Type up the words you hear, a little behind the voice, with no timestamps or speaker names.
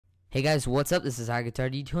Hey guys, what's up? This is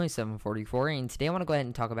Untitled and today I want to go ahead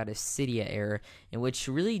and talk about a Cydia error in which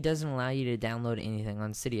really doesn't allow you to download anything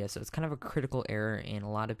on Cydia. So it's kind of a critical error and a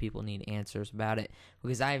lot of people need answers about it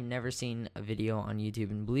because I have never seen a video on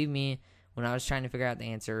YouTube, and believe me, when I was trying to figure out the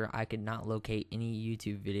answer, I could not locate any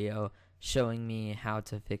YouTube video showing me how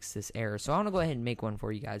to fix this error. So I want to go ahead and make one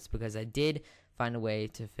for you guys because I did find a way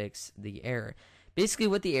to fix the error. Basically,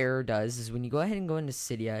 what the error does is when you go ahead and go into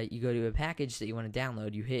Cydia, you go to a package that you want to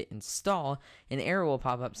download, you hit install, an error will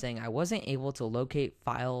pop up saying, I wasn't able to locate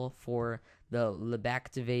file for the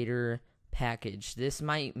Libactivator package. This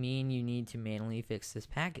might mean you need to manually fix this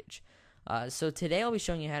package. So today I'll be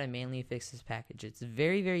showing you how to manually fix this package. It's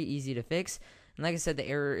very, very easy to fix. And like I said, the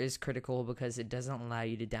error is critical because it doesn't allow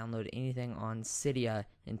you to download anything on Cydia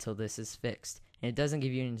until this is fixed. And it doesn't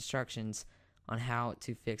give you instructions on how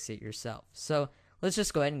to fix it yourself. So let's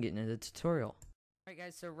just go ahead and get into the tutorial. Alright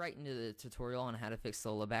guys, so right into the tutorial on how to fix the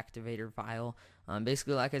Libactivator file.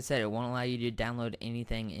 Basically, like I said, it won't allow you to download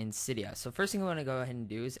anything in Cydia. So first thing we want to go ahead and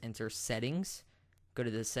do is enter settings, go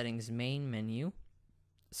to the settings main menu,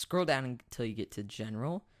 scroll down until you get to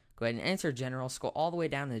general, go ahead and enter general, scroll all the way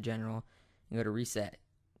down to general, and go to reset.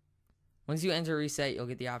 Once you enter reset, you'll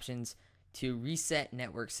get the options to reset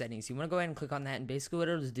network settings. You want to go ahead and click on that, and basically what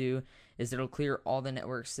it'll do is it'll clear all the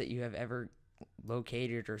networks that you have ever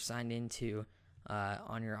located or signed into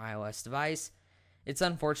on your iOS device. It's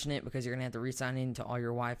unfortunate because you're going to have to re-sign into all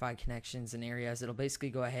your Wi-Fi connections and areas. It'll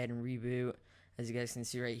basically go ahead and reboot. As you guys can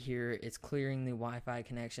see right here, it's clearing the Wi-Fi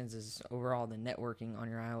connections as overall the networking on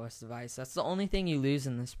your iOS device. That's the only thing you lose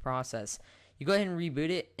in this process. You go ahead and reboot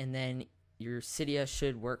it, and then your Cydia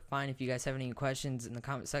should work fine. If you guys have any questions in the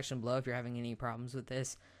comment section below, if you're having any problems with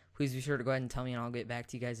this, please be sure to go ahead and tell me, and I'll get back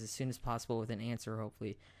to you guys as soon as possible with an answer,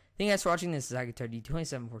 hopefully. Thank you guys for watching. This is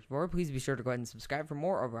Libactivator Please be sure to go ahead and subscribe for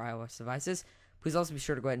more over iOS devices. Please also be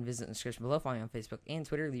sure to go ahead and visit the description below. Follow me on Facebook and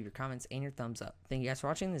Twitter. Leave your comments and your thumbs up. Thank you guys for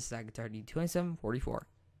watching. This is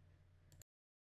Libactivator